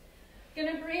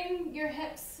 Gonna bring your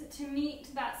hips to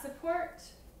meet that support.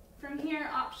 From here,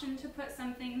 option to put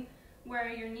something where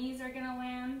your knees are gonna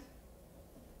land,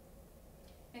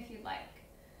 if you'd like.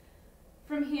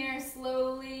 From here,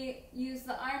 slowly use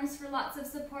the arms for lots of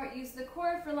support, use the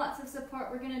core for lots of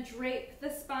support. We're gonna drape the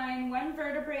spine one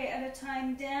vertebrae at a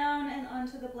time down and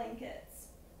onto the blankets.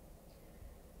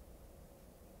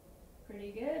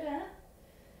 Pretty good, huh?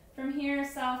 From here,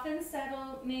 soften,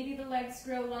 settle, maybe the legs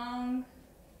grow long.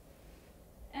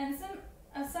 And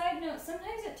a side note,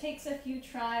 sometimes it takes a few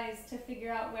tries to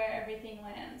figure out where everything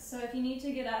lands. So if you need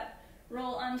to get up,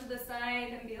 roll onto the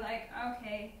side and be like,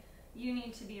 okay, you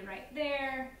need to be right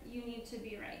there, you need to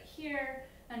be right here,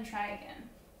 and try again.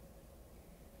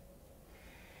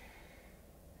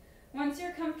 Once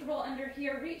you're comfortable under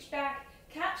here, reach back,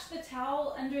 catch the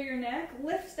towel under your neck,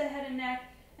 lift the head and neck,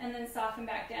 and then soften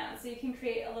back down. So you can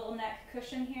create a little neck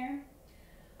cushion here.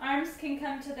 Arms can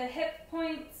come to the hip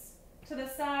points, to the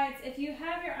sides. If you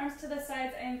have your arms to the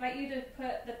sides, I invite you to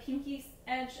put the pinky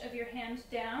edge of your hand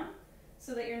down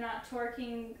so that you're not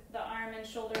torquing the arm and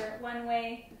shoulder one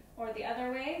way or the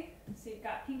other way. So you've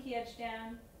got pinky edge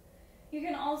down. You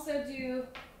can also do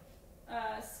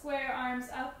square arms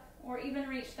up or even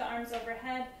reach the arms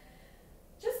overhead.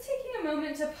 Just taking a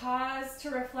moment to pause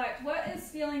to reflect what is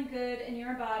feeling good in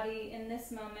your body in this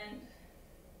moment.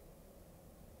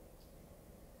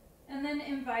 And then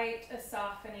invite a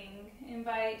softening,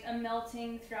 invite a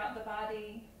melting throughout the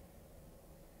body.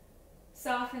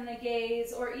 Soften the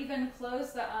gaze or even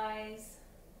close the eyes.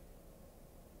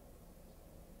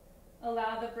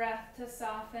 Allow the breath to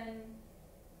soften.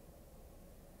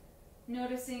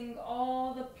 Noticing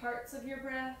all the parts of your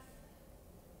breath,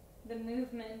 the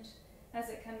movement as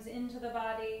it comes into the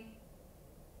body,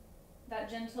 that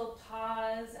gentle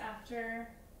pause after,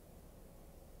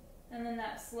 and then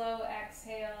that slow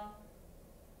exhale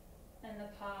and the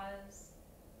pause.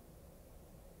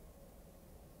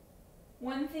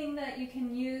 One thing that you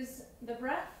can use the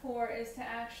breath for is to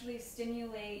actually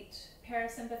stimulate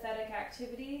parasympathetic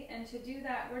activity, and to do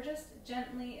that, we're just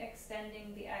gently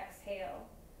extending the exhale.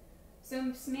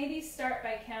 So maybe start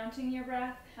by counting your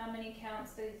breath. How many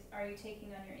counts are you taking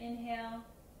on your inhale?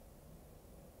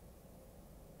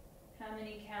 How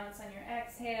many counts on your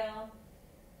exhale?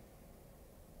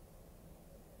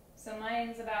 So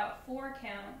mine's about 4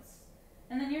 counts.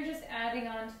 And then you're just adding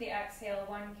on to the exhale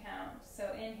 1 count.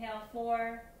 So inhale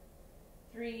 4,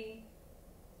 3,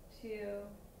 2,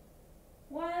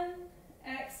 1.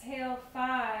 Exhale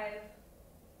 5,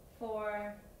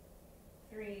 4,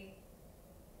 3,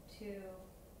 2,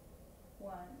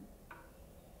 1.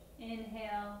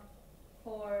 Inhale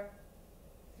 4,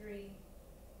 3,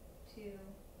 2,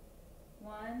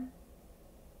 1.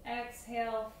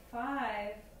 Exhale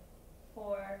 5,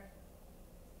 4,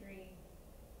 3,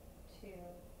 2,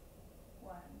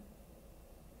 1.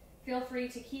 Feel free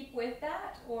to keep with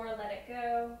that or let it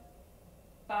go.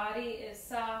 Body is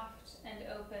soft and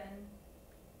open.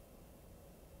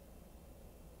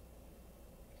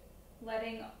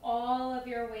 Letting all of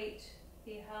your weight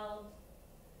be held.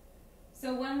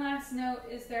 So one last note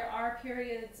is there are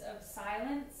periods of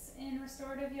silence in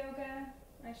restorative yoga.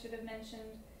 I should have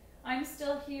mentioned. I'm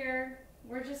still here.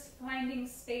 We're just finding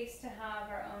space to have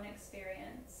our own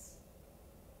experience.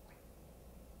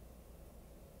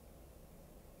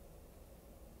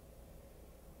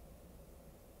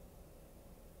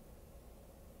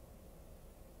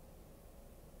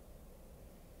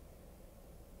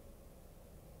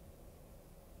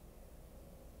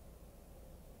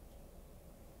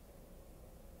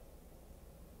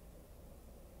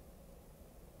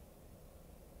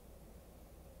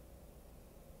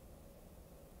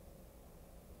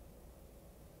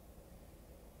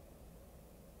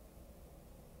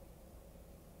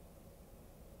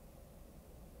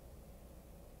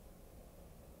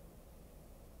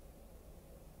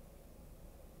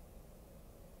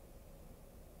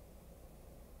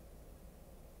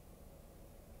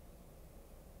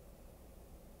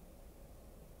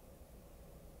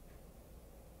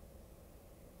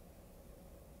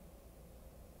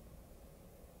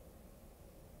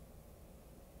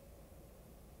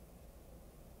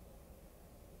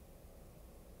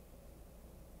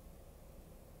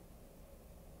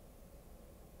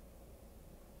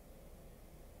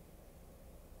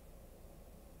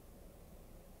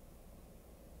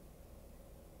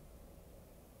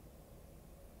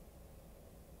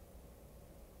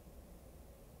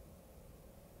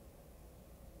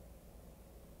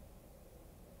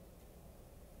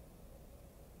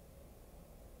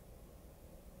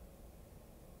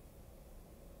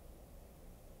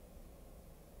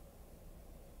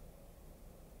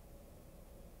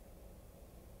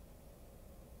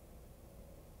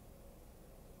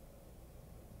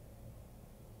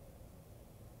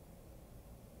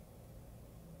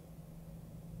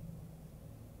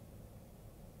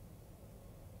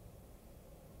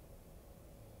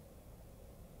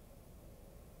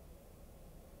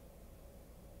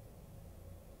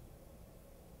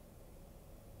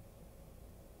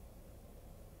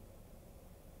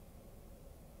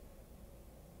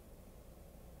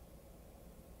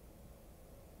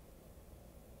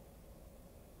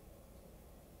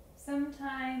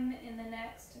 sometime in the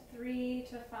next 3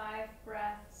 to 5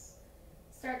 breaths,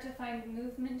 start to find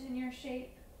movement in your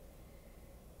shape.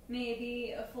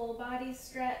 Maybe a full body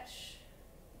stretch,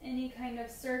 any kind of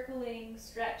circling,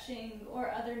 stretching,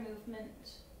 or other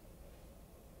movement.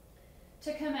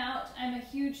 To come out, I'm a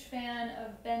huge fan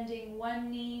of bending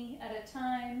one knee at a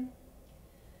time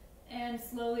and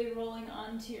slowly rolling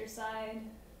onto your side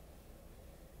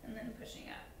and then pushing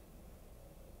up.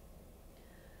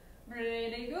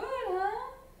 Pretty good,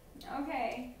 huh?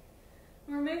 Okay.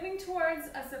 We're moving towards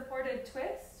a supported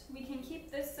twist. We can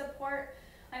keep this support.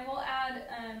 I will add,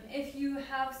 if you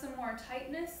have some more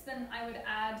tightness, then I would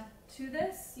add to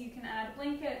this. You can add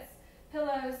blankets,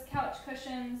 pillows, couch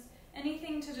cushions,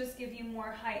 anything to just give you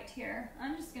more height here.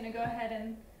 I'm just going to go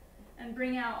ahead and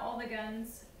bring out all the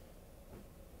guns.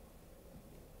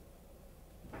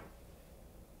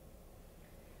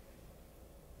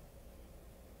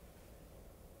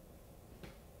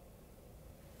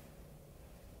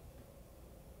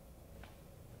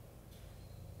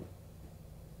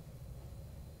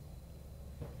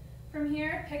 From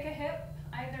here, pick a hip,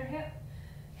 either hip.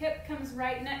 Hip comes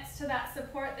right next to that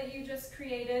support that you just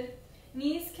created.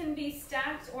 Knees can be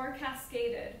stacked or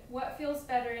cascaded. What feels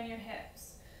better in your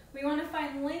hips? We want to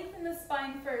find length in the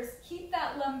spine first. Keep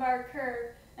that lumbar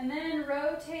curve, and then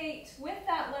rotate with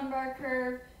that lumbar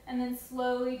curve, and then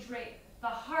slowly drape the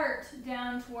heart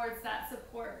down towards that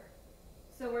support.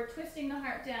 So we're twisting the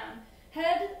heart down.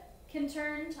 Head can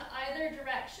turn to either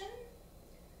direction.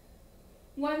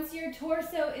 Once your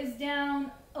torso is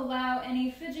down, allow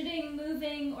any fidgeting,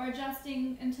 moving, or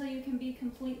adjusting until you can be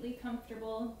completely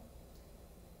comfortable.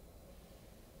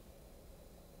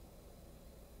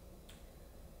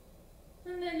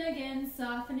 And then again,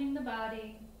 softening the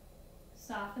body,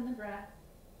 soften the breath.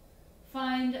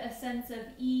 Find a sense of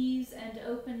ease and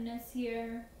openness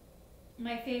here.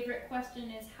 My favorite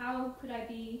question is, how could I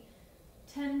be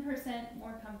 10%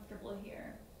 more comfortable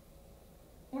here?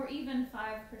 Or even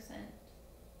 5%.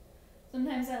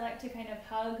 Sometimes I like to kind of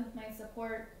hug my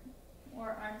support, or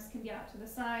arms can be out to the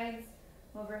sides,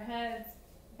 overhead,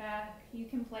 back. You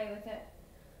can play with it.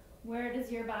 Where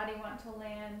does your body want to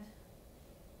land?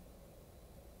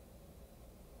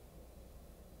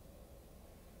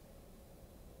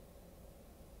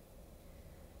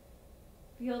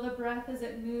 Feel the breath as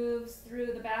it moves through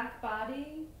the back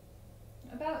body.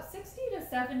 About 60 to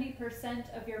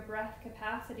 70% of your breath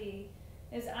capacity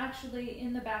is actually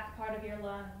in the back part of your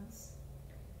lungs.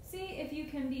 See if you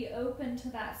can be open to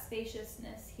that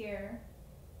spaciousness here.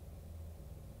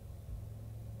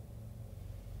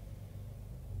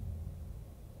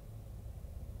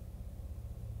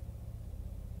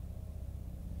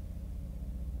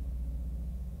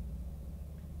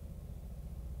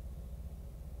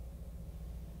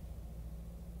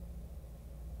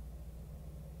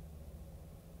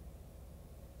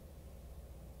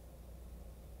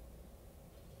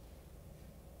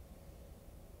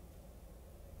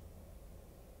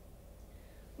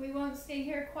 We won't stay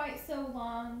here quite so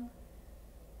long.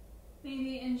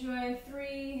 Maybe enjoy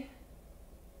 3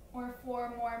 or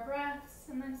 4 more breaths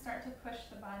and then start to push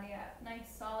the body up. Nice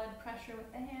solid pressure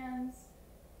with the hands.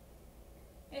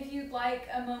 If you'd like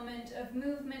a moment of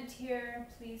movement here,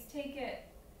 please take it.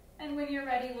 And when you're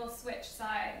ready, we'll switch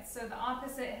sides. So the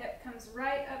opposite hip comes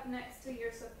right up next to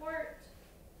your support.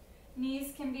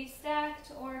 Knees can be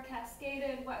stacked or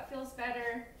cascaded, what feels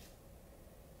better.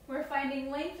 We're finding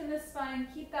length in the spine.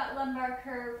 Keep that lumbar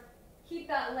curve. Keep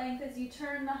that length as you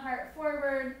turn the heart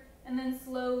forward and then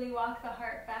slowly walk the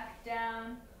heart back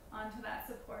down onto that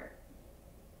support.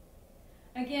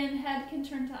 Again, head can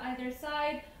turn to either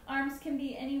side. Arms can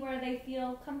be anywhere they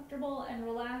feel comfortable and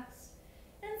relaxed.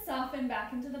 And soften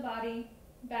back into the body,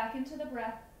 back into the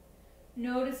breath,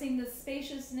 noticing the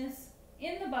spaciousness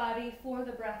in the body for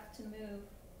the breath to move.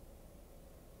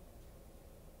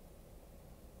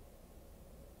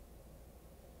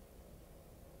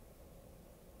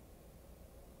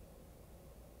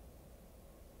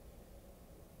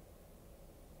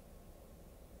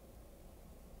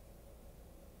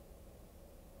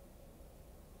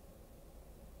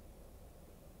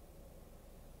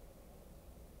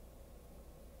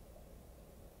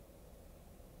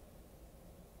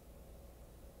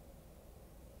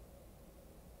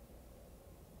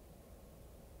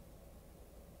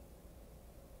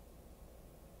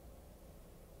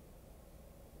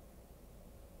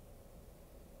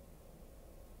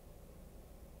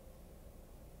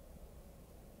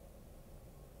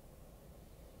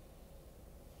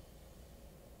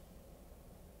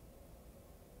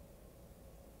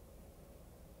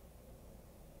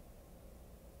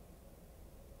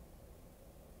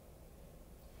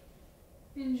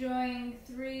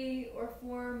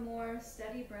 more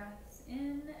steady breaths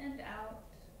in and out.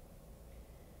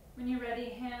 When you're ready,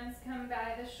 hands come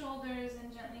by the shoulders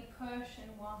and gently push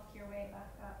and walk your way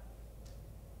back up.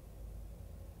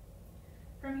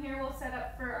 From here, we'll set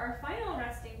up for our final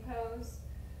resting pose.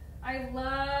 I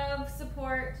love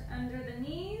support under the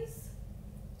knees,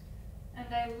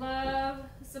 and I love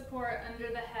support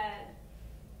under the head.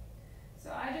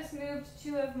 So I just moved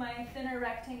 2 of my thinner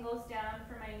rectangles down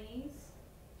for my knees.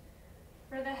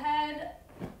 For the head,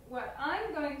 what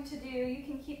I'm going to do, you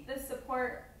can keep this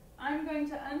support, I'm going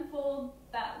to unfold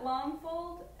that long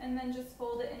fold and then just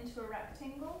fold it into a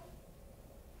rectangle.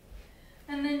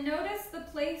 And then notice the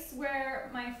place where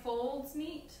my folds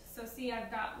meet. So see, I've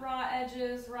got raw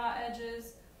edges,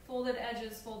 folded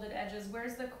edges, folded edges.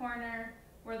 Where's the corner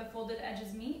where the folded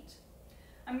edges meet?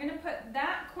 I'm going to put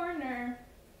that corner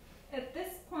at this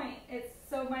point.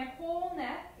 So my whole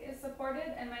neck is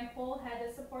supported and my whole head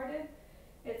is supported.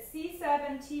 It's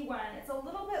C7, T1. It's a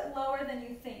little bit lower than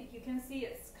you think. You can see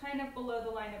it's kind of below the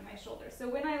line of my shoulder. So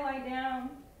when I lie down,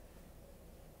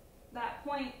 that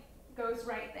point goes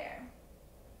right there.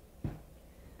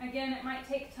 Again, it might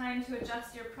take time to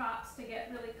adjust your props to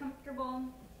get really comfortable.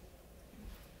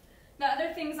 The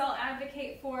other things I'll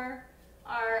advocate for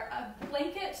are a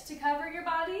blanket to cover your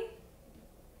body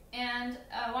and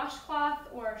a washcloth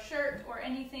or shirt or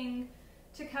anything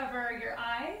to cover your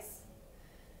eyes.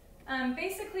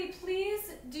 Basically,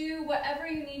 please do whatever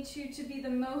you need to be the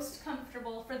most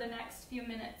comfortable for the next few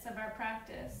minutes of our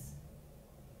practice.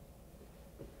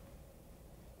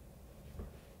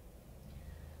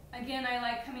 Again, I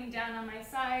like coming down on my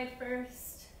side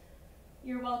first.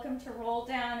 You're welcome to roll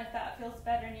down if that feels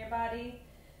better in your body.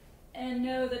 And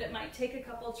know that it might take a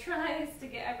couple tries to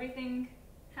get everything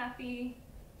happy.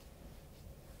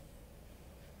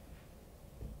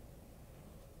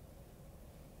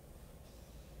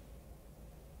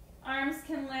 Arms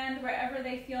can land wherever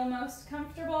they feel most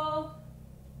comfortable.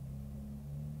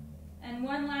 And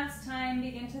one last time,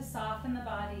 begin to soften the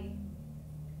body.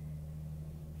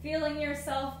 Feeling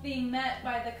yourself being met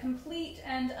by the complete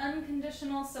and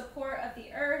unconditional support of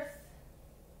the earth.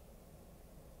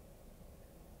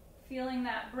 Feeling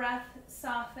that breath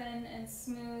soften and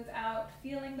smooth out.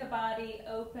 Feeling the body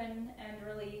open and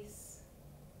release.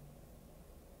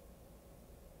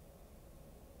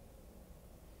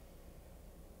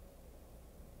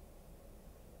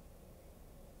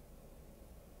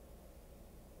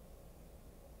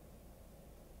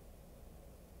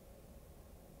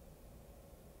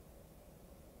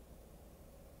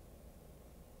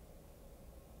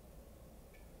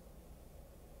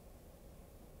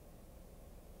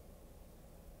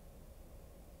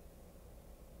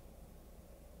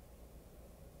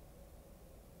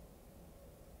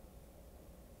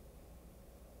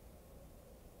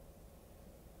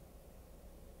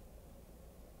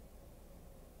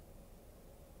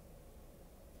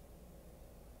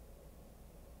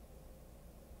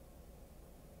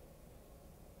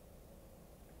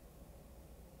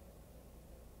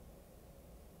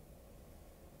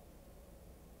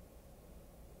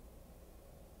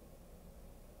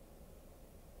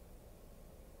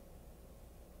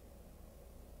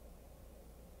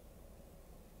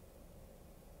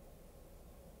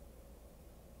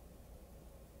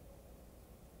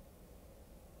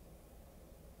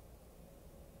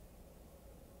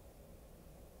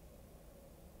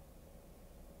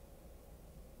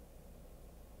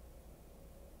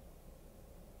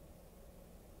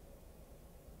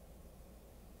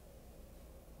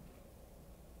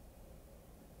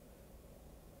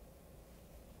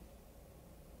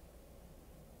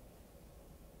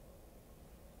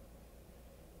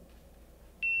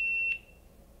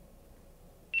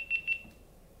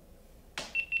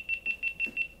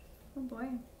 Oh boy.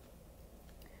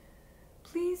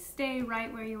 Please stay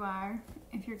right where you are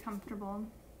if you're comfortable.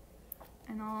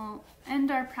 And I'll end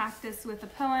our practice with a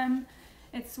poem.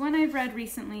 It's one I've read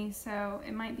recently, so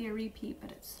it might be a repeat,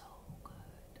 but it's so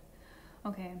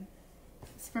good. Okay,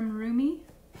 it's from Rumi.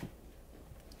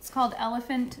 It's called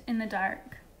Elephant in the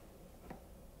Dark.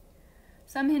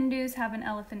 Some Hindus have an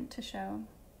elephant to show.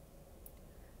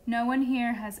 No one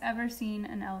here has ever seen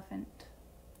an elephant.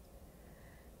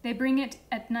 They bring it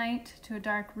at night to a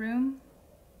dark room.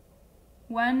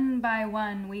 One by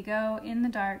one we go in the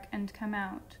dark and come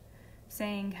out,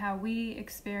 saying how we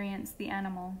experience the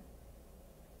animal.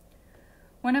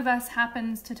 One of us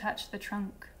happens to touch the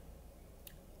trunk,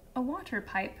 a water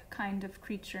pipe kind of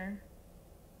creature.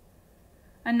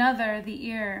 Another, the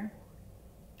ear,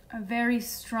 a very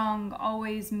strong,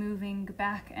 always moving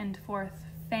back and forth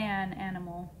fan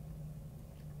animal.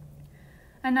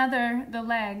 Another, the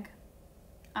leg.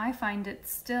 I find it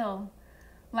still,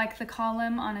 like the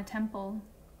column on a temple.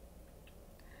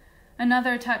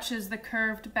 Another touches the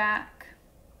curved back,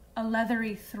 a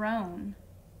leathery throne.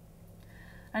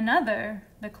 Another,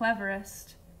 the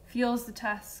cleverest, feels the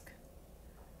tusk,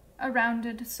 a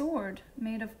rounded sword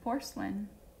made of porcelain.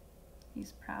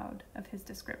 He's proud of his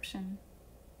description.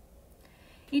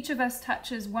 Each of us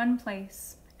touches one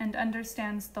place and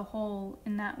understands the whole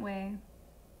in that way.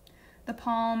 The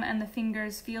palm and the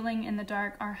fingers feeling in the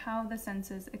dark are how the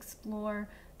senses explore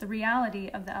the reality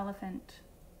of the elephant.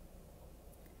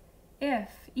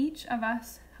 If each of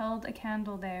us held a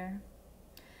candle there,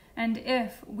 and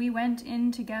if we went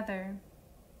in together,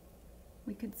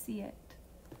 we could see it.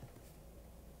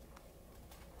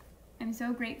 I'm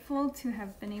so grateful to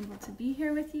have been able to be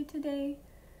here with you today.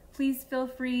 Please feel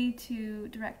free to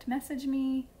direct message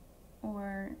me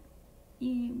or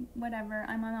whatever.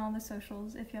 I'm on all the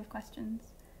socials if you have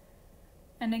questions.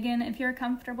 And again, if you're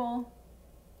comfortable,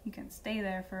 you can stay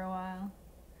there for a while.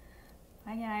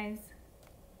 Bye, guys.